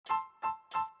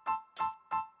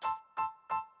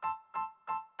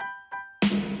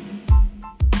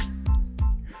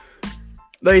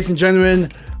Ladies and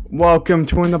gentlemen, welcome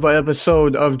to another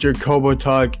episode of Jacobo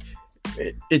Talk.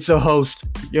 It's a host,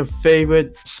 your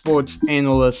favorite sports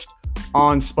analyst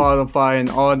on Spotify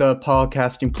and all the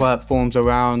podcasting platforms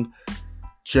around,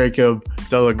 Jacob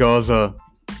Delagaza.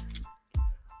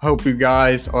 Hope you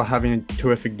guys are having a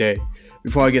terrific day.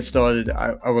 Before I get started,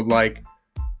 I would like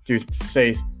to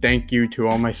say thank you to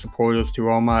all my supporters, to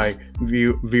all my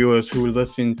viewers who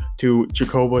listen to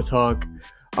Jacobo Talk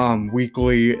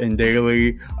weekly and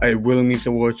daily. It really means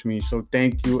the world to me. So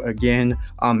thank you again.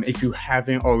 If you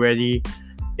haven't already,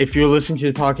 if you're listening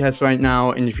to the podcast right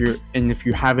now, and if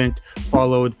you haven't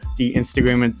followed the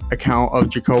Instagram account of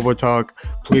Jacobo Talk,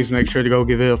 please make sure to go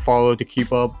give it a follow to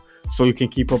keep up, so you can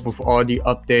keep up with all the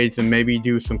updates and maybe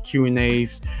do some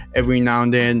Q&As every now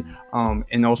and then.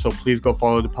 And also, please go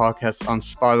follow the podcast on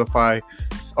Spotify.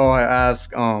 That's all I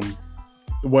ask. The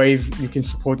ways you can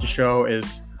support the show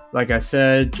is, like I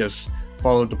said, just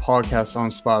follow the podcast on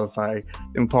Spotify,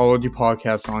 then follow the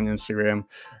podcast on Instagram,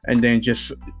 and then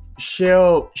just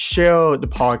share the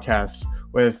podcast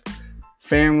with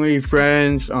family,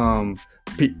 friends,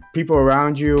 people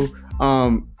around you.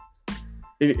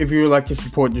 If you would like to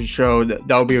support the show,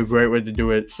 that'll be a great way to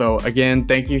do it. So again,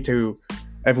 thank you to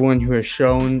everyone who has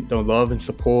shown the love and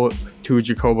support to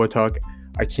Jacobo Talk.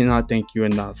 I cannot thank you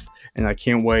enough, and I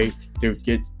can't wait to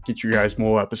get you guys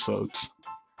more episodes.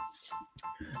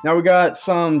 Now we got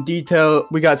some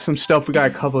stuff we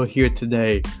gotta cover here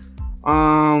today.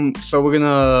 So we're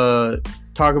gonna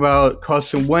talk about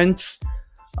Carson Wentz.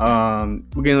 We're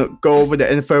gonna go over the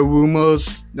NFL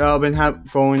rumors that I've been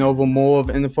going over more of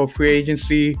NFL free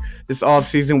agency this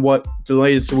offseason, what the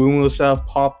latest rumors have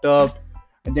popped up,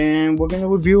 and then we're gonna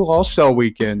review All-Star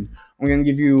Weekend. I'm gonna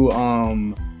give you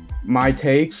my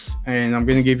takes, and I'm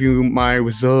gonna give you my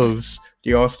reserves,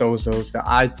 the All-Star reserves that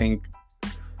I think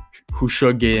who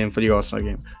should get in for the All-Star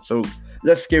game. So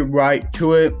let's get right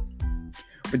to it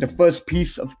with the first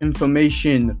piece of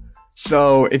information.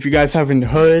 So if you guys haven't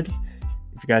heard,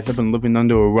 if you guys have been living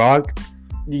under a rock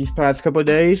these past couple of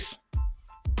days,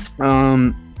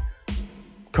 Carson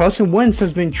Wentz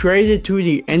has been traded to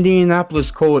the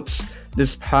Indianapolis Colts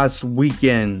this past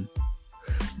weekend.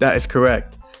 That is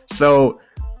correct. So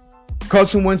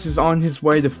Carson Wentz is on his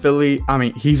way to Philly.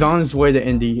 He's on his way to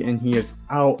Indy, and he is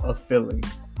out of Philly.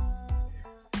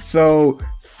 So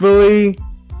Philly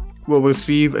will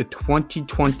receive a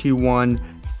 2021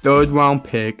 third-round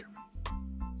pick,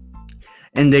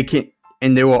 and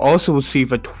they will also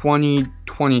receive a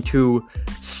 2022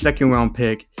 second-round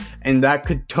pick, and that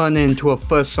could turn into a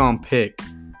first-round pick.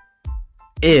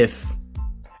 If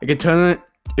it could turn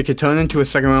into a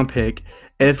second-round pick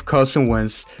if Carson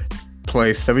Wentz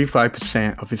plays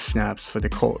 75% of his snaps for the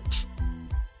Colts,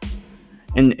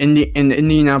 and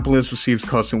Indianapolis receives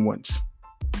Carson Wentz.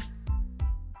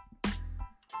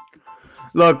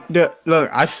 Look,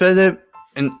 I said it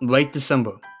in late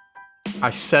December. I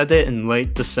said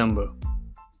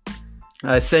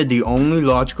the only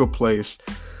logical place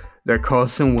that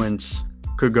Carson Wentz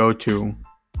could go to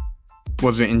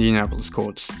was the Indianapolis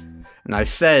Colts. And I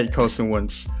said Carson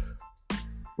Wentz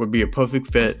would be a perfect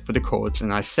fit for the Colts,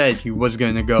 and I said he was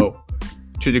going to go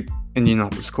to the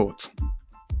Indianapolis Colts.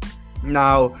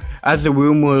 Now, as the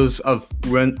rumors of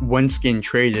Wentz getting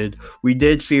traded, we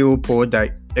did see a report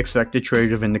that expected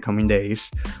trade within the coming days.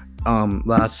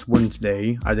 Last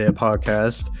Wednesday, I did a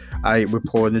podcast. I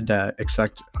reported that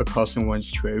expect a Carson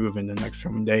Wentz trade within the next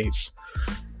coming days.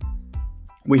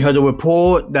 We heard a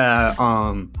report that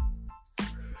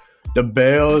the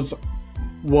Bears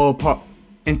were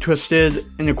interested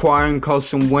in acquiring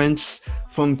Carson Wentz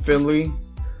from Philly.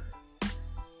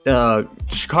 The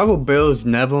Chicago Bears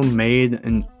never made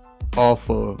an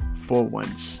offer for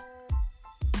Wentz,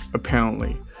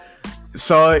 apparently.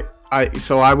 So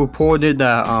I reported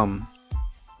that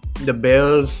the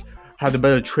Bears had a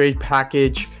better trade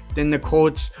package than the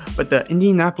Colts, but the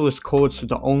Indianapolis Colts were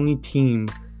the only team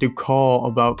to call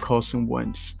about Carson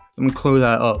Wentz. Let me clear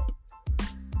that up.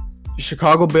 The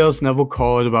Chicago Bears never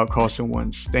called about Carson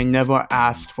Wentz. They never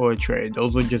asked for a trade.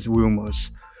 Those were just rumors.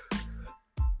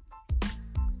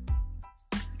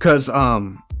 Because I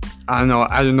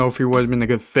don't know if he would have been a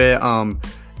good fit.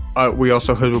 We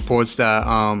also heard reports that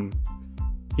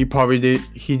he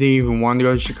didn't even want to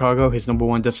go to Chicago. His number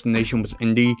one destination was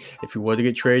Indy if he were to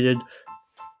get traded,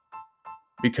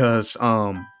 because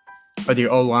of the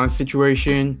O-line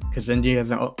situation. Because Indy has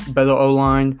a better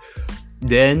O-line.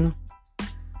 Then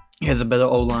he has a better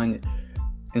O-line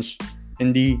in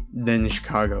Indy than in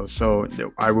Chicago. So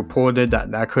I reported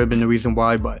that could have been the reason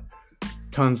why, but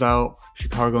turns out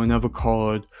Chicago never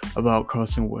called about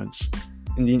Carson Wentz.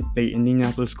 The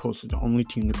Indianapolis Colts were the only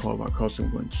team to call about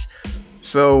Carson Wentz.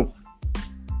 So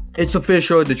it's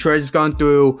official. The trade's gone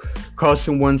through.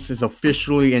 Carson Wentz is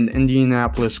officially an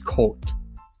Indianapolis Colt.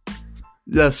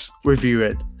 Let's review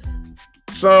it.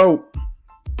 So,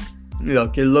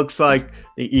 look, it looks like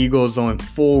the Eagles are in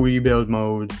full rebuild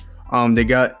mode.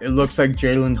 It looks like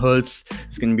Jalen Hurts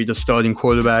is going to be the starting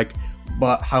quarterback,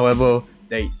 but however,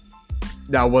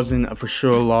 that wasn't a for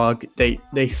sure log. The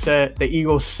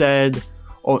Eagles said,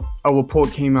 or a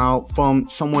report came out from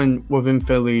someone within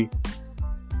Philly,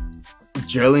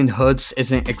 Jalen Hurts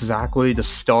isn't exactly the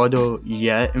starter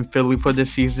yet in Philly for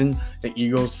this season. The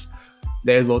Eagles,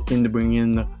 they're looking to bring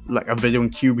in like a veteran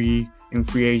QB in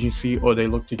free agency, or they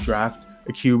look to draft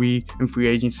a QB in free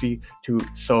agency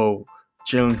so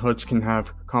Jalen Hurts can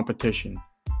have competition.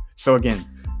 So again,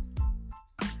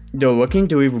 they're looking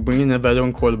to either bring in a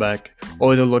veteran quarterback,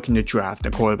 or they're looking to draft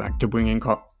a quarterback to bring in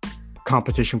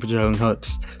competition for Jalen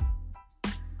Hurts.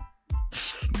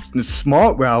 The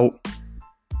smart route,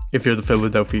 if you're the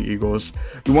Philadelphia Eagles,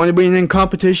 you want to bring in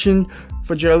competition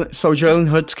for Jalen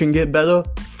Hurts can get better?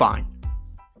 Fine.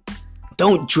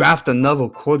 Don't draft another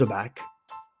quarterback.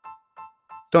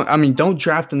 Don't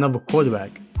draft another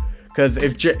quarterback. Because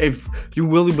if you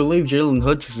really believe Jalen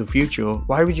Hurts is the future,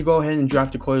 why would you go ahead and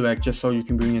draft a quarterback just so you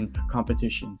can bring in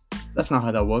competition? That's not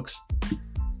how that works.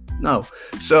 No.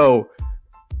 So,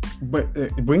 but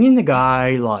bring in the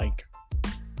guy like,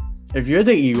 if you're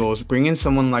the Eagles, bring in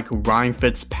someone like Ryan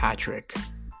Fitzpatrick,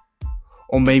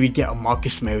 or maybe get a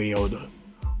Marcus Mariota,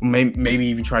 or maybe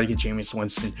even try to get Jameis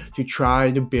Winston to try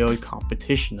to build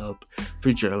competition up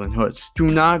for Jalen Hurts.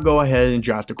 Do not go ahead and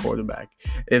draft a quarterback.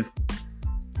 If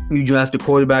you draft a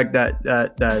quarterback,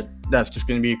 that's just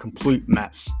going to be a complete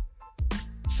mess.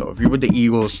 So if you're with the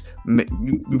Eagles,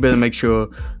 you better make sure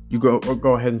you go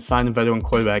ahead and sign a veteran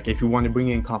quarterback if you want to bring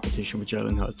in competition with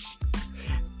Jalen Hurts.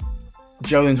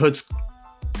 Jalen Hurts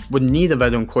would need a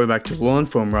veteran quarterback to learn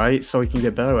from, right? So he can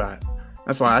get better at it.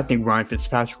 That's why I think Ryan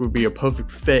Fitzpatrick would be a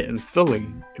perfect fit in Philly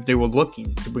if they were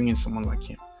looking to bring in someone like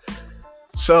him.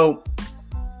 So,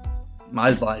 my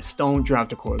advice, don't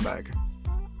draft a quarterback.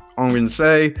 All I'm going to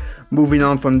say, moving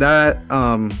on from that,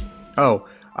 I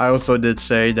also did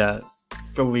say that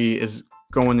Philly is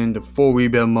going into full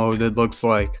rebuild mode. It looks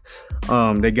like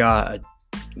they're in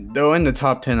the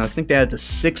top 10. I think they had the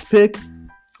 6th pick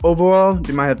overall.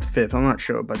 They might have the 5th. I'm not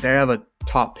sure, but they have a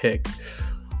top pick.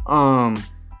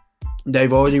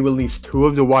 They've already released 2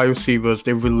 of the wide receivers.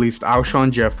 They've released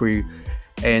Alshon Jeffrey,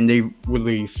 and they've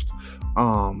released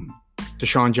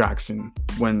Deshaun Jackson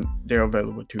when they're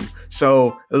available too.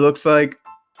 So it looks like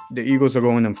the Eagles are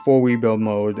going in full rebuild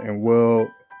mode, and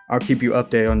I'll keep you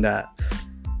updated on that.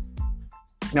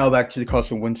 Now back to the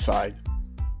Carson Wentz side.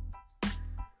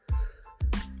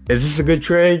 Is this a good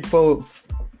trade for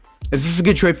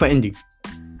Indy?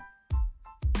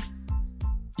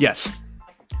 Yes.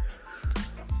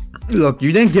 Look,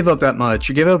 you didn't give up that much.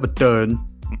 You gave up a 3rd.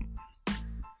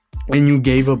 And you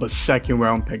gave up a 2nd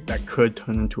round pick that could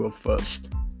turn into a 1st.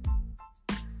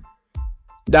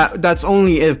 That's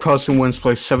only if Carson Wentz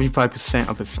plays 75%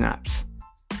 of his snaps.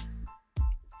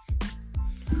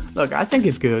 Look, I think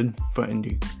it's good for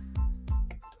Indy.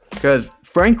 Because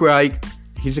Frank Reich,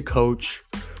 he's a coach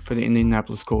for the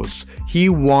Indianapolis Colts. He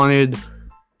wanted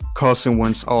Carson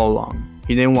Wentz all along.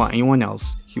 He didn't want anyone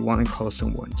else. He wanted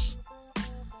Carson Wentz.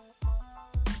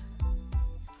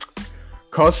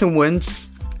 Carson Wentz,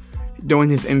 during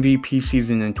his MVP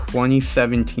season in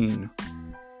 2017,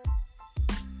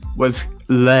 was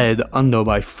led under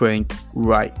by Frank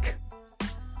Reich.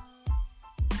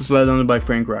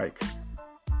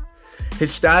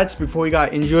 His stats before he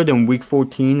got injured in Week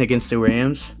 14 against the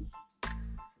Rams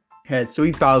had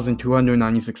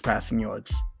 3,296 passing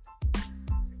yards.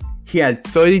 He had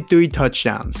 33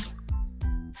 touchdowns.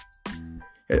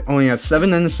 He only had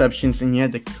 7 interceptions, and he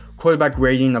had the quarterback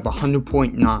rating of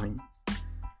 100.9.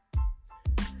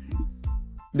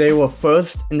 They were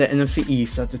first in the NFC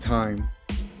East at the time,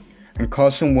 and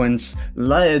Carson Wentz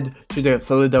led to the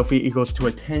Philadelphia Eagles to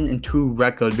a 10-2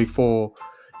 record before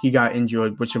he got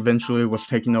injured, which eventually was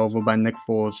taken over by Nick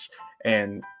Foles.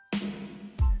 And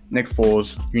Nick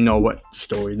Foles, you know what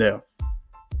story there.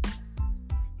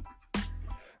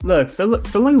 Look,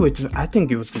 Philly, I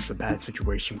think it was just a bad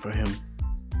situation for him.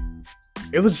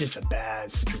 It was just a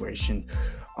bad situation.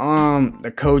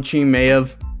 The coaching may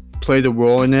have played a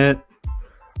role in it.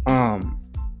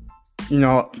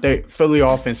 Philly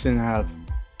offense didn't have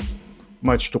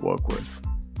much to work with.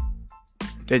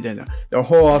 They didn't. The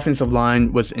whole offensive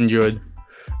line was injured.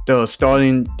 The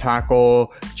starting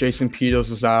tackle, Jason Peters,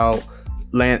 was out.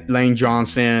 Lane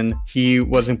Johnson, he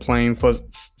wasn't playing for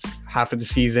half of the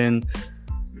season.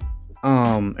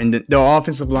 And the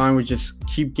offensive line would just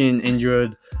keep getting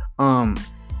injured.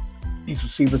 His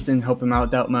receivers didn't help him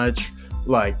out that much.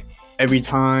 Like every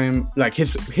time, like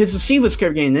his receivers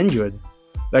kept getting injured.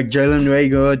 Like Jalen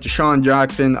Reagor, Deshaun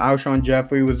Jackson, Alshon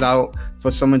Jeffrey was out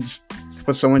for some of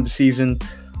the season.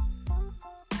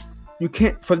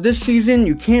 For this season,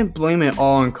 you can't blame it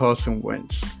all on Carson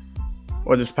Wentz.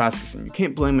 Or this past season, you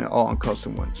can't blame it all on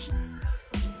Carson Wentz.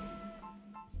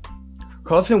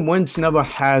 Carson Wentz never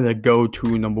had a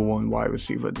go-to number one wide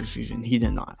receiver this season. He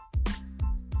did not.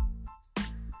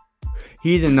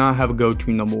 He did not have a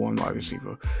go-to number one wide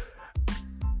receiver.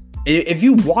 If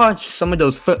you watch some of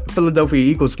those Philadelphia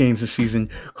Eagles games this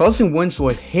season, Carson Wentz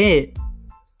would hit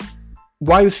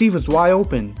wide receivers wide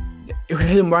open. It would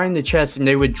hit him right in the chest and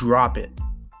they would drop it.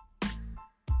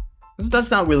 That's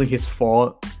not really his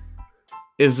fault.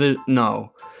 Is it?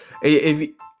 No. If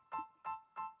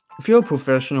you're a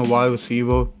professional wide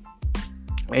receiver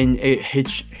and it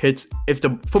hits if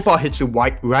the football hits you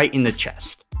right in the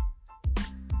chest,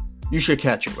 you should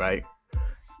catch it, right?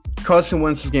 Carson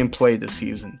Wentz was getting played this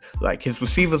season. Like, his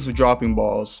receivers were dropping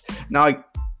balls. Now,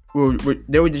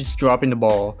 they were just dropping the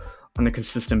ball on a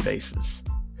consistent basis.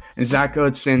 And Zach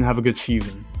Ertz didn't have a good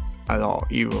season at all,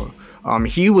 either.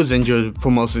 He was injured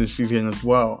for most of the season as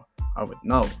well. I would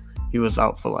know. He was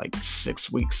out for like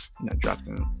 6 weeks. And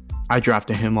I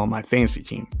drafted him on my fantasy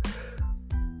team.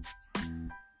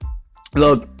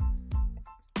 Look,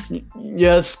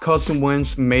 yes, Carson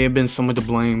Wentz may have been some of the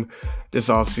blame this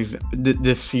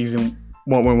season,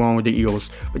 what went wrong with the Eagles,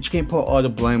 but you can't put all the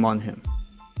blame on him.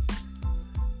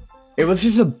 It was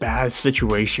just a bad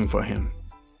situation for him.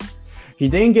 He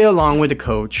didn't get along with the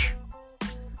coach.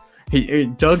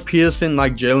 Doug Peterson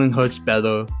liked Jalen Hurts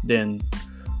better than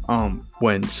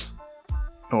Wentz.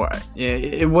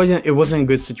 It wasn't a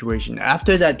good situation.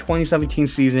 After that 2017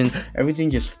 season, everything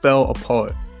just fell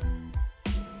apart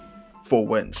for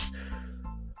Wentz.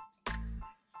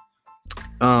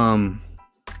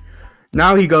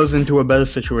 Now he goes into a better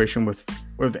situation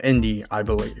with Indy, I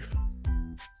believe.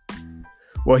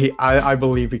 Well, I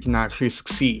believe he can actually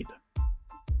succeed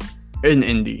in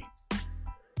Indy.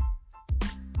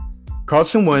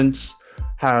 Carson Wentz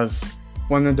has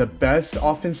one of the best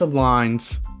offensive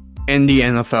lines in the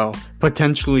NFL,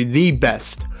 potentially the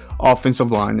best offensive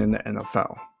line in the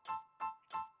NFL.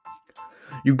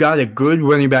 You got a good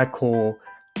running back core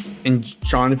in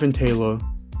Jonathan Taylor,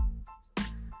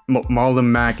 Marlon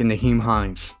Mack, and Naheem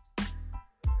Hines.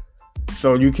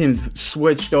 So you can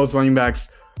switch those running backs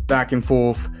back and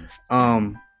forth,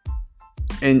 and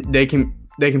they can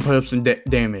put up some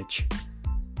damage.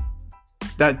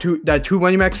 That two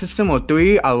running back system, or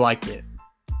three, I like it,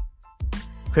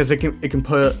 because they can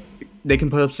put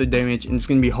up some damage, and it's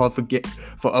gonna be hard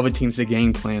for other teams to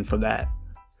game plan for that.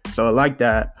 So I like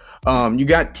that. You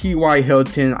got T.Y.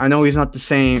 Hilton. I know he's not the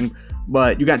same,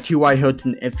 but you got T.Y.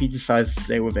 Hilton if he decides to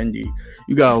stay with Indy.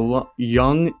 You got a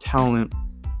young talent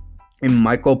in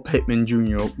Michael Pittman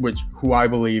Jr., who I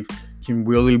believe can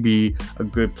really be a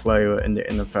good player in the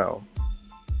NFL.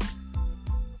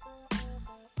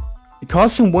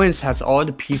 Carson Wentz has all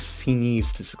the pieces he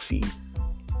needs to succeed.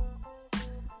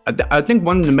 I think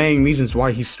one of the main reasons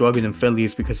why he struggled in Philly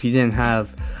is because he didn't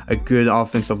have a good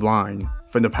offensive line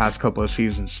for the past couple of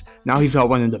seasons. Now he's got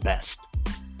one of the best.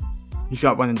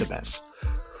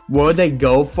 Will they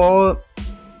go for?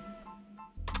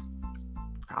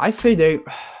 I say they.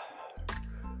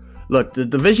 Look, the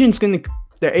division's the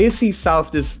AFC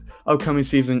South this upcoming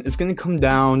season is gonna come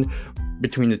down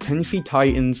between the Tennessee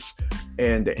Titans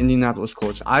and the Indianapolis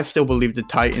Colts. I still believe the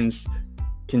Titans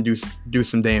can do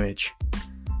some damage.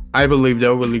 I believe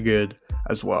they're really good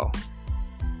as well.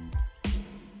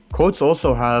 Colts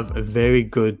also have a very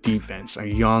good defense, a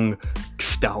young,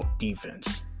 stout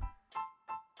defense.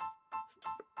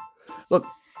 Look,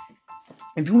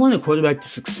 if you want a quarterback to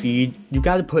succeed, you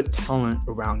got to put talent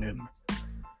around him.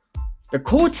 The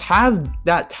Colts have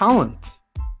that talent.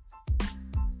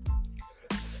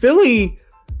 Philly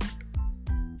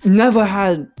never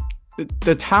had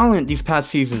the talent these past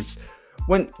seasons.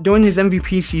 During his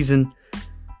MVP season,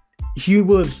 he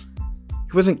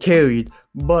wasn't carried,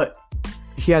 but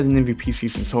he had an MVP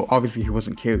season, so obviously he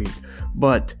wasn't carried.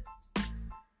 But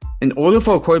in order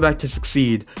for a quarterback to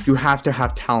succeed, you have to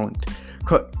have talent.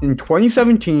 In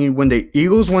 2017, when the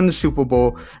Eagles won the Super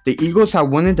Bowl, the Eagles had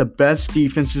one of the best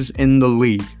defenses in the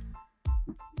league.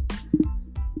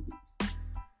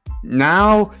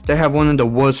 Now, they have one of the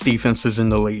worst defenses in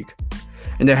the league.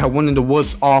 And they have one of the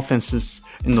worst offenses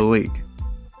in the league.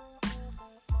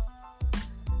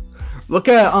 Look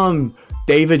at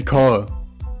David Carr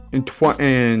in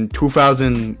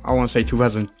 2000, I want to say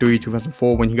 2003,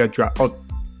 2004, when he got drafted.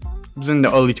 was in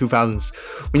the early 2000s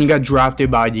when he got drafted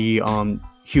by the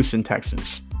Houston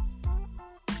Texans.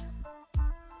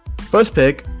 First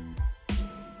pick,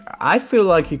 I feel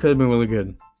like he could have been really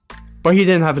good, but he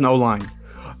didn't have an O-line.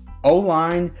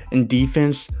 O-line and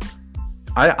defense,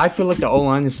 I feel like the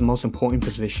O-line is the most important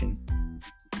position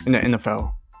in the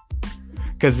NFL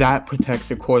because that protects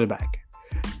the quarterback.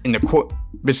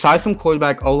 Besides from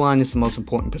quarterback, O-line is the most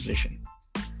important position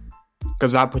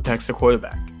because that protects the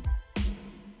quarterback.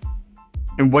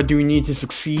 And what do you need to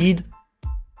succeed?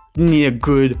 You need a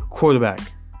good quarterback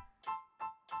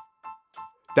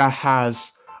that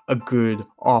has a good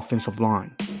offensive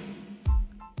line.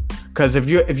 Because if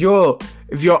your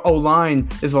O-line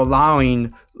is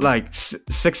allowing like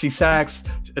 60 sacks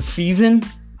a season,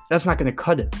 that's not going to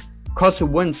cut it.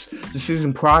 Carson Wentz, the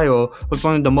season prior, was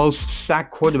one of the most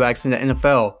sacked quarterbacks in the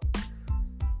NFL.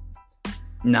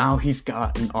 Now he's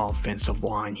got an offensive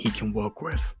line he can work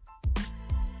with.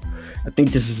 I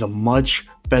think this is a much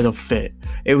better fit.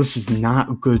 It was just not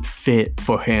a good fit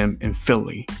for him in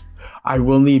Philly. I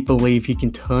really believe he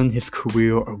can turn his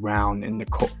career around in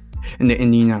the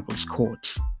Indianapolis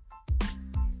Colts.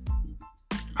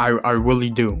 I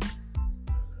really do.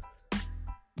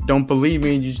 Don't believe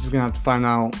me? You're just gonna have to find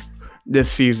out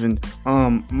this season.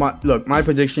 My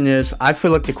prediction is I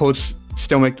feel like the Colts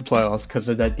still make the playoffs because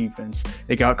of that defense.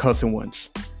 They got Carson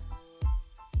Wentz.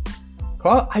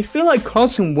 I feel like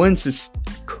Carson Wentz's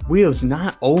career is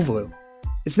not over.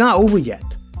 It's not over yet.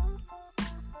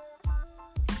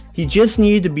 He just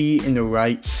needed to be in the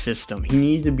right system. He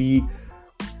needed to be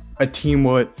a team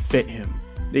where it fit him.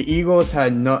 The Eagles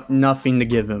had nothing to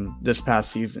give him this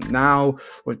past season. Now,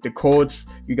 with the Colts,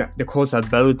 the Colts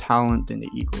have better talent than the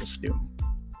Eagles do.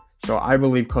 So I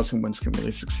believe Carson Wentz can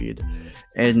really succeed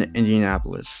in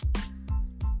Indianapolis.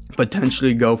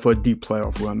 Potentially go for a deep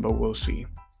playoff run, but we'll see.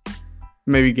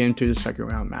 Maybe get into the second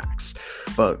round max.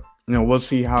 But, we'll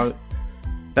see how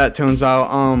that turns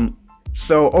out.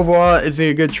 So overall, is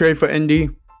it a good trade for Indy?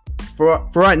 For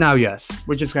right now, yes.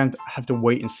 We're just going to have to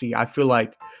wait and see. I feel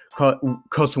like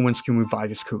Carson Wentz can revive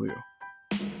his career.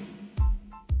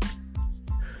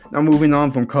 Now moving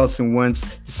on from Carson Wentz,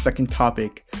 the second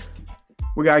topic.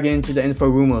 We got to get into the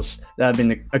NFL rumors that have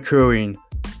been occurring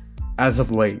as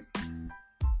of late.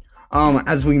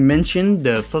 As we mentioned,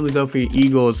 the Philadelphia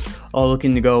Eagles are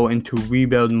looking to go into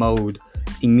rebuild mode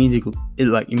immediately.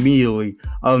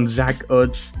 Zach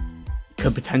Ertz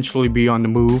could potentially be on the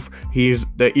move.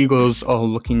 The Eagles are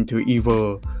looking to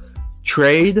either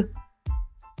trade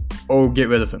or get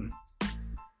rid of him.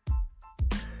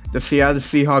 The Seattle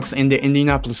Seahawks and the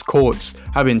Indianapolis Colts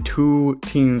have been two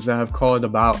teams that have called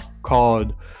about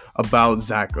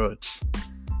Zach Ertz.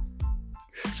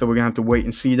 So we're gonna have to wait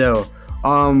and see there.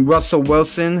 Russell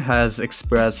Wilson has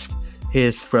expressed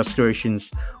his frustrations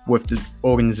with the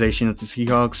organization of the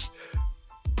Seahawks.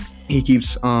 He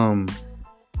keeps letting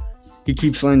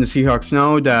the Seahawks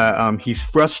know that he's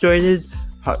frustrated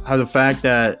how the fact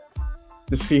that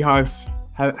the Seahawks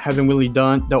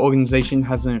the organization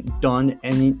hasn't done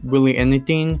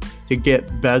anything to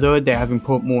get better. They haven't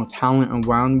put more talent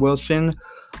around Wilson.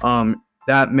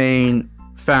 That main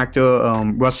factor,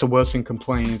 Russell Wilson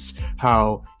complains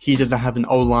how he doesn't have an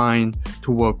O-line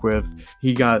to work with.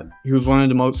 He was one of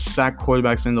the most sacked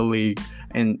quarterbacks in the league,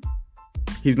 and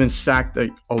he's been sacked a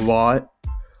lot.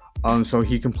 So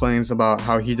he complains about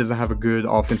how he doesn't have a good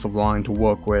offensive line to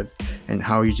work with and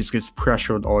how he just gets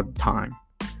pressured all the time.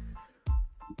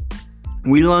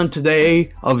 We learned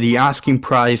today of the asking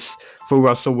price for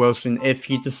Russell Wilson if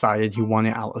he decided he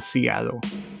wanted out of Seattle.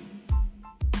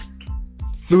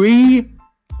 3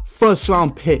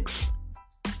 first-round picks.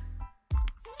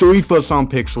 3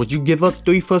 first-round picks. Would you give up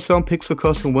 3 first-round picks for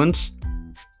Carson Wentz?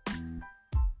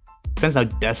 Depends how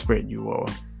desperate you are.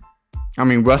 I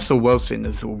mean, Russell Wilson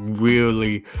is a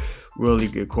really, really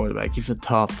good quarterback. He's a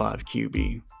top 5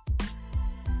 QB.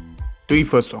 3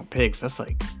 first-round picks. That's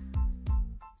like...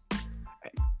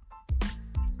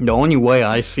 The only way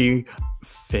I see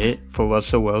fit for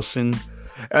Russell Wilson...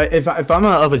 If I'm on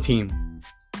another team...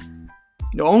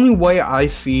 The only way I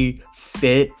see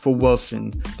fit for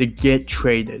Wilson to get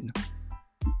traded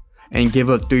and give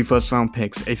up 3 first-round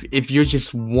picks, if you're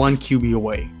just one QB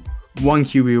away,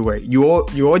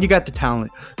 you already got the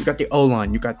talent, you got the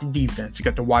O-line, you got the defense, you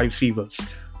got the wide receivers.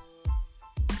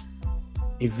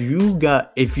 If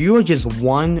you are just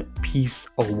one piece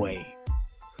away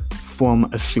from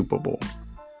a Super Bowl,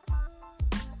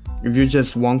 if you're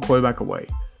just one quarterback away,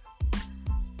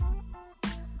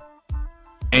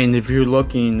 and if you're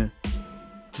looking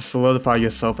to solidify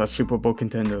yourself as Super Bowl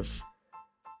contenders,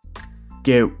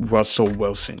 get Russell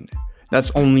Wilson.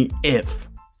 That's only if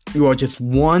You are just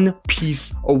one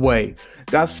piece away.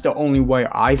 That's the only way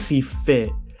I see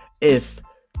fit if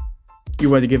you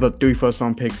were to give up 3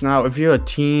 first-round picks. Now, if you're a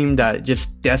team that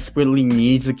just desperately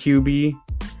needs a QB,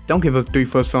 don't give up 3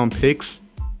 first-round picks.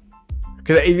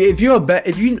 Because if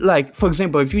you like, for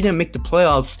example, if you didn't make the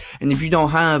playoffs and if you don't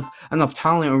have enough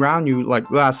talent around you like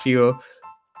last year,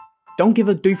 don't give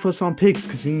up 3 first-round picks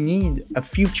because you need a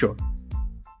future.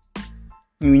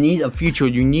 You need a future.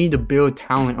 You need to build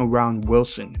talent around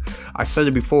Wilson. I said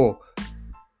it before.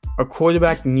 A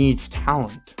quarterback needs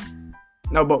talent.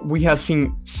 No, but we have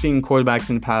seen quarterbacks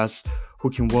in the past who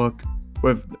can work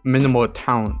with minimal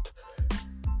talent.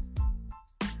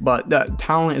 But that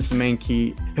talent is the main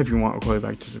key if you want a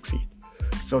quarterback to succeed.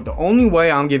 So the only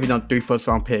way I'm giving up 3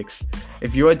 first-round picks,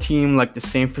 if you're a team like the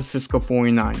San Francisco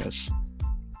 49ers,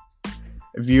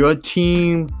 if you're a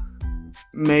team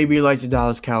maybe like the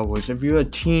Dallas Cowboys, if you're a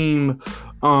team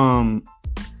like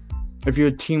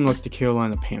the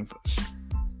Carolina Panthers,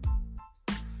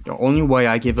 the only way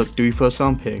I give up 3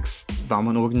 first-round picks if I'm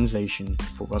an organization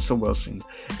for Russell Wilson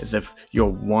is if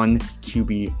you're 1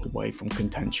 QB away from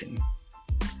contention.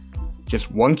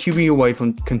 Just 1 QB away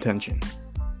from contention.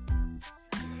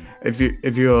 If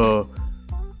you're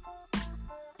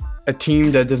a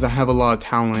team that doesn't have a lot of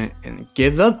talent and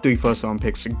gives up 3 first-round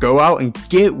picks to go out and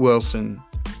get Wilson,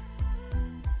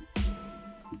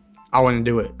 I want to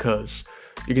do it because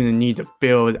you're going to need to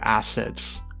build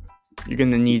assets. You're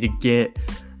going to need to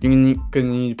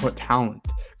put talent.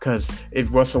 Because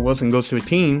if Russell Wilson goes to a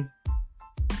team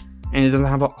and it doesn't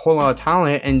have a whole lot of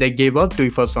talent and they gave up 3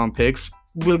 first-round picks,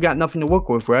 we really got nothing to work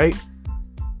with, right?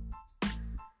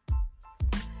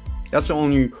 That's the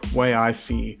only way I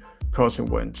see Russell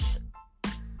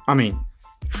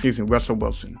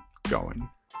Wilson going.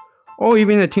 Or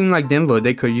even a team like Denver,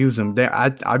 they could use him.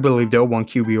 I believe they're 1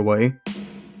 QB away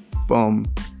from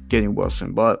getting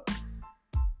Wilson, but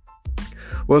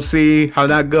we'll see how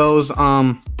that goes.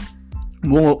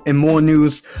 More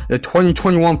news, the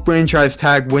 2021 franchise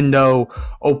tag window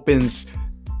opens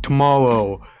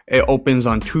tomorrow. It opens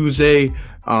on Tuesday,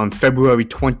 February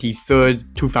 23rd,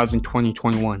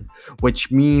 2021,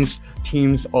 which means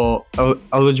teams are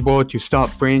eligible to start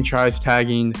franchise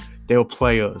tagging their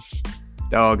players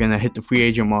that are going to hit the free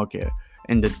agent market.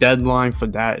 And the deadline for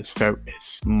that is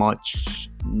March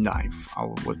 9th, I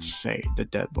would say. The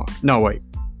deadline. No, wait.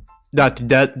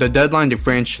 The deadline to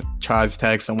franchise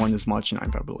tag someone is March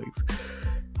 9th, I believe.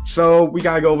 So we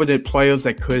got to go over the players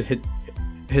that could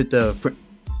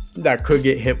that could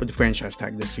get hit with the franchise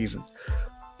tag this season.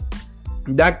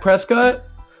 Dak Prescott,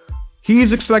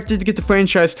 he's expected to get the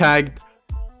franchise tag.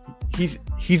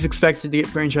 He's expected to get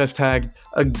franchise tagged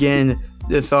again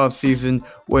this offseason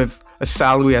with a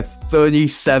salary at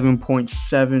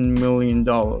 $37.7 million.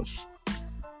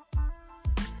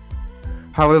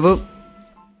 However,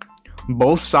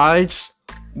 both sides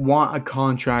want a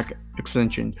contract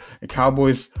extension. The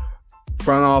Cowboys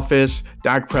front office,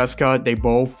 Dak Prescott, they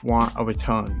both want a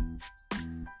return.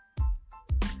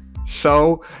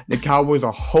 So the Cowboys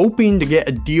are hoping to get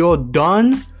a deal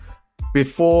done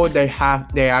before they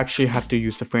actually have to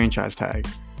use the franchise tag.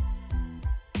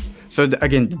 So the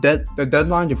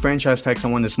deadline to franchise tag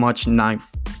someone is March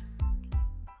 9th.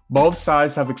 Both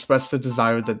sides have expressed the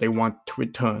desire that they want to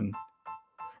return.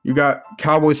 You got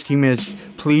Cowboys teammates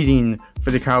pleading for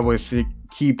the Cowboys to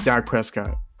keep Dak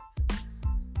Prescott.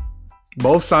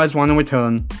 Both sides want to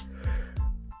return.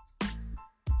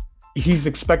 He's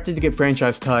expected to get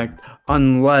franchise tagged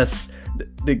unless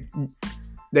they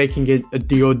can get a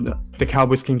deal. The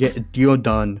Cowboys can get a deal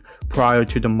done prior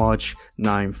to the March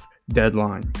 9th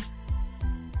deadline.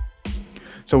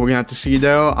 So we're gonna have to see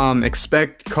there.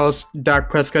 Expect Dak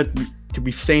Prescott to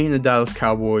be staying the Dallas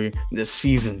Cowboy this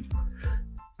season,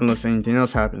 unless anything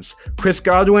else happens. Chris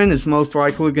Godwin is most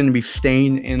likely going to be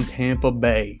staying in Tampa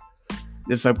Bay.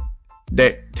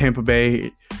 That Tampa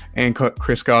Bay and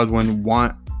Chris Godwin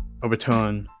want a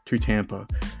return to Tampa.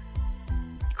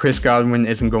 Chris Godwin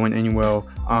isn't going anywhere.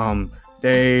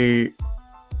 They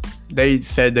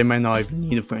said they might not even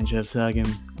need a franchise tag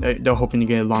him. They're hoping to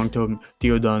get a long-term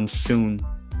deal done soon.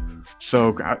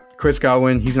 So Chris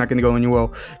Godwin, he's not going to go anywhere.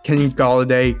 Kenny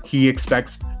Golladay, he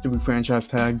expects to be franchise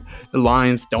tagged. The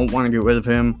Lions don't want to get rid of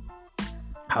him.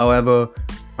 However,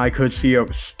 I could see a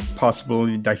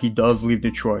possibility that he does leave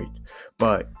Detroit.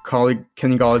 But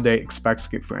Kenny Golladay expects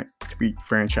to be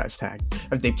franchise tagged.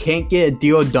 If they can't get a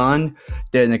deal done,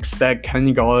 then expect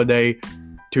Kenny Golladay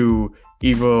to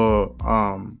either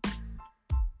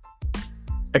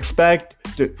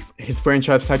his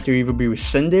franchise tag to either be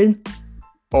rescinded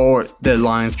or the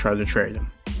Lions try to trade him.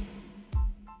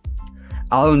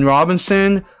 Allen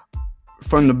Robinson,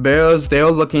 from the Bears,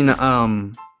 they're looking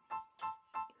to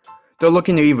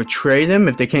either trade him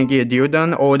if they can't get a deal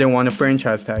done, or they want to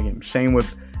franchise tag him. Same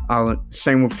with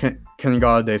Kenny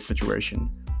Galladay's situation.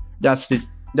 That's the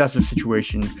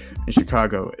situation in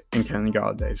Chicago and Kenny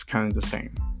Galladay is kind of the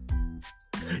same.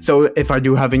 So if I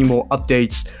do have any more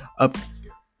updates up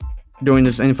during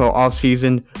this NFL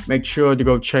offseason, make sure to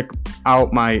go check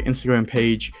out my Instagram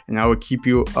page, and I will keep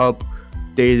you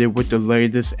updated with the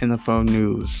latest NFL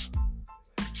news.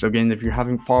 So again, if you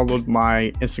haven't followed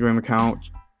my Instagram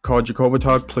account called Jacobo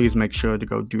Talk, please make sure to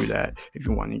go do that if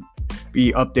you want to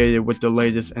be updated with the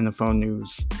latest NFL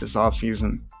news this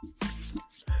offseason.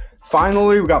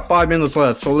 Finally, we got 5 minutes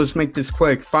left, so let's make this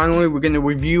quick. Finally, we're going to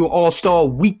review All-Star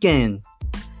Weekend.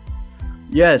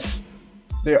 Yes,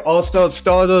 the All-Star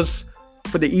starters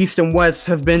for the East and West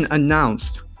have been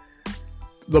announced.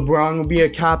 LeBron will be a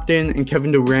captain, and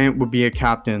Kevin Durant will be a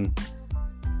captain.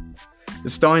 The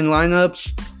starting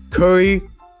lineups: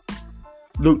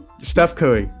 Steph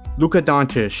Curry, Luka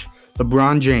Doncic,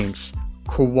 LeBron James,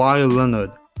 Kawhi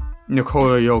Leonard,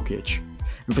 Nikola Jokic.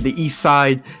 And for the East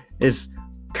side is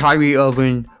Kyrie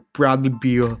Irving, Bradley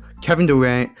Beal, Kevin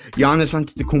Durant, Giannis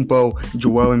Antetokounmpo, and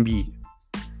Joel Embiid.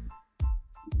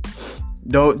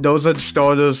 Those are the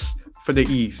starters for the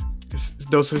East.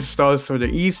 Those are the starters for the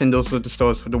East, and those are the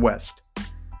starters for the West.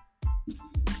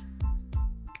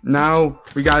 Now,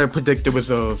 we gotta predict the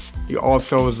reserves, the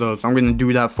All-Star reserves. I'm gonna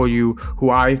do that for you, who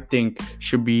I think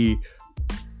should be...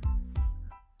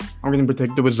 I'm gonna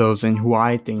predict the reserves and who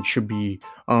I think should be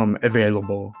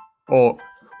available, or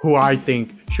who I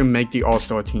think should make the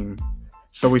All-Star team.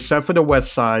 So we said for the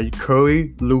West side,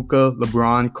 Curry, Luka,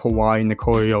 LeBron, Kawhi, and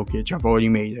Nikola Jokic. I've already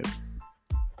made it.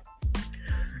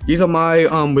 These are my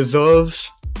reserves.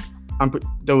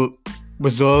 The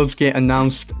reserves get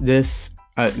announced this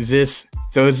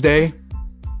Thursday.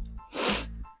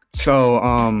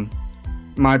 So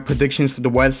my predictions for the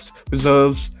West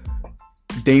reserves: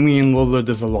 Damian Lillard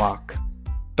is a lock.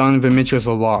 Donovan Mitchell is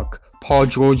a lock. Paul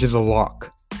George is a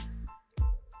lock.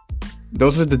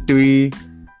 Those are the 3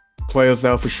 players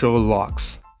that are for sure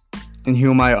locks. And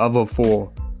here are my other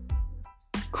 4.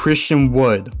 Christian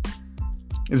Wood,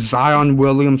 Zion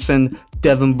Williamson,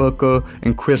 Devin Booker,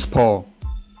 and Chris Paul.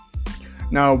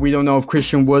 Now, we don't know if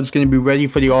Christian Wood's going to be ready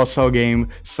for the All-Star game,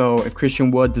 so if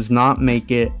Christian Wood does not make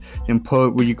it, then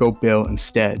put Rudy Gobert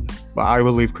instead. But I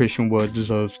believe Christian Wood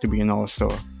deserves to be an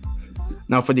All-Star.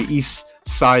 Now, for the East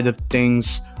side of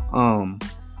things,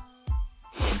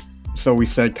 so we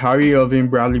said Kyrie Irving,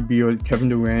 Bradley Beal, Kevin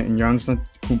Durant, and Giannis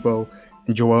Antetokounmpo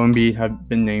and Joel Embiid have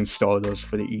been named starters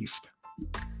for the East.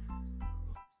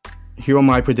 Here are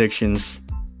my predictions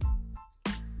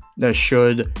that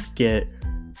should get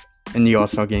in the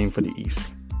All-Star game for the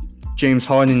East. James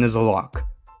Harden is a lock.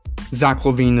 Zach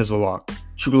LaVine is a lock.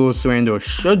 Julius Randle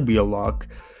should be a lock.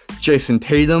 Jason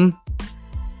Tatum.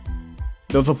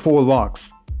 Those are 4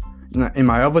 locks. And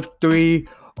my other 3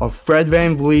 are Fred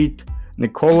VanVleet,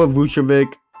 Nikola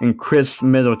Vucevic, and Chris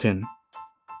Middleton.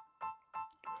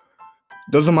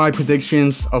 Those are my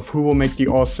predictions of who will make the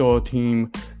All-Star team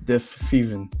this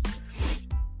season.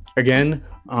 Again,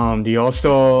 the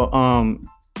All-Star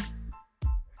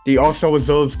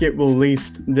reserves get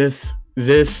released this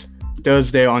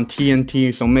Thursday on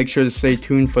TNT, so make sure to stay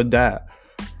tuned for that.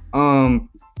 I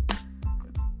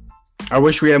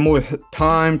wish we had more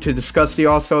time to discuss the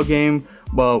All-Star game,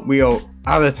 but we are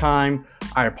out of time.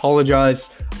 I apologize.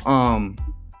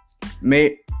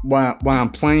 What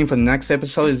I'm planning for the next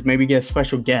episode is maybe get a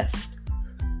special guest,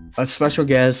 and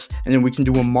then we can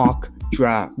do a mock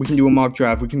draft. We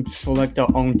can select our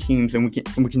own teams, and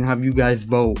we can have you guys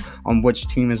vote on which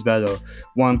team is better.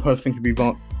 One person could be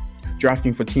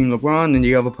drafting for Team LeBron, and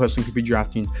the other person could be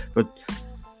drafting for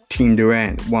Team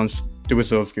Durant once the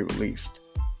reserves get released.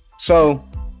 So,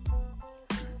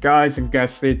 guys, if you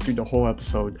guys stayed through the whole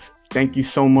episode, thank you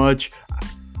so much.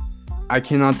 I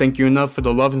cannot thank you enough for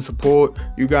the love and support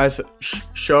you guys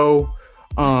show.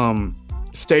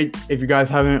 If you guys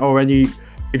haven't already,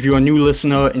 if you're a new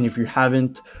listener and if you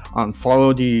haven't,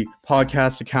 follow the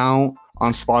podcast account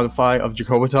on Spotify of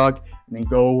Jacobo Talk, and then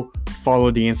go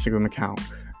follow the Instagram account.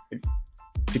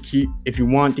 If you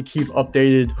want to keep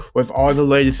updated with all the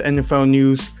latest NFL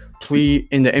news,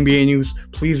 in the NBA news,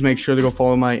 please make sure to go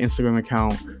follow my Instagram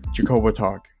account, Jacobo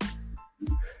Talk.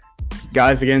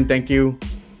 Guys, again, thank you.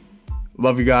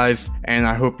 Love you guys, and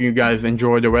I hope you guys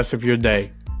enjoy the rest of your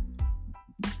day.